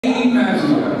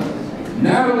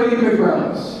Natalie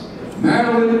McRellis,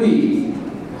 Madeline Meade,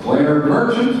 Claire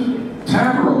Merchant,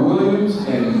 Tamara Williams,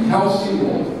 and Kelsey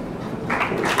Wolf.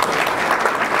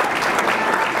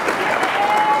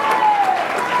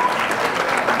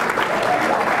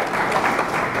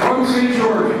 From St.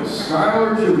 George's,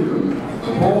 Skylar Jupin,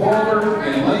 the pole vaulter,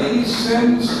 and Lady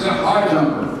Sims, the high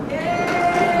jumper.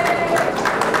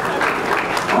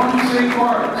 From St.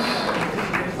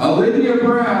 Mark's, Olivia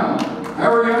Brown,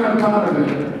 Ariana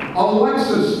Donovan,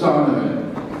 Alexis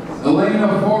Donovan, Elena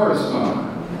Forreston,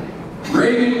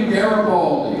 Reagan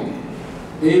Garibaldi,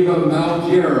 Ava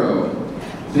Malgiero,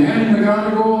 Dan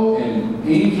McGonigal, and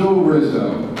Angel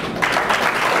Rizzo.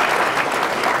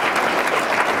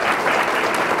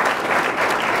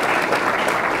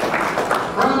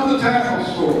 From the Tackle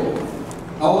School,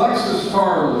 Alexis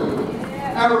Tarlew,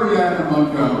 Ariana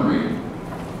Montgomery,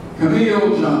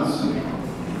 Camille Johnson,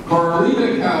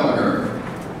 Carlita Gallagher,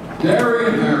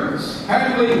 Darian Harris,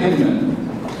 Hadley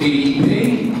Hinman, Katie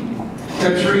Payne,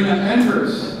 Katrina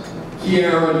Enders,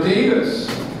 Kiara Davis,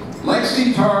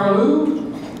 Lexi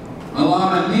Tarlew,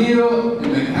 Alana Neal,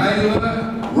 and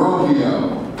Michaela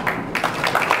Romeo.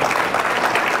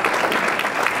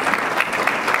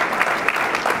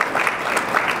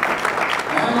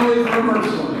 Emily from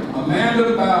Ursuline,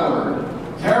 Amanda Ballard,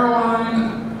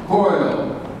 Caroline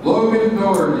Coyle, Logan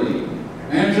Doherty,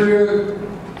 Andrea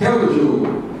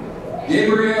Kelvajou,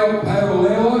 Gabrielle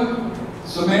Pavalela,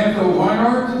 Samantha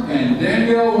Weinhardt, and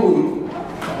Danielle Wu.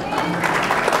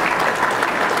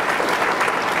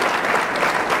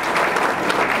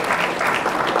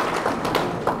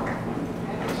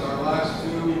 As our last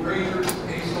two graders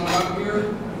hasten on up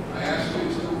here, I ask you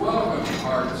to welcome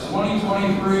our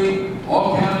 2023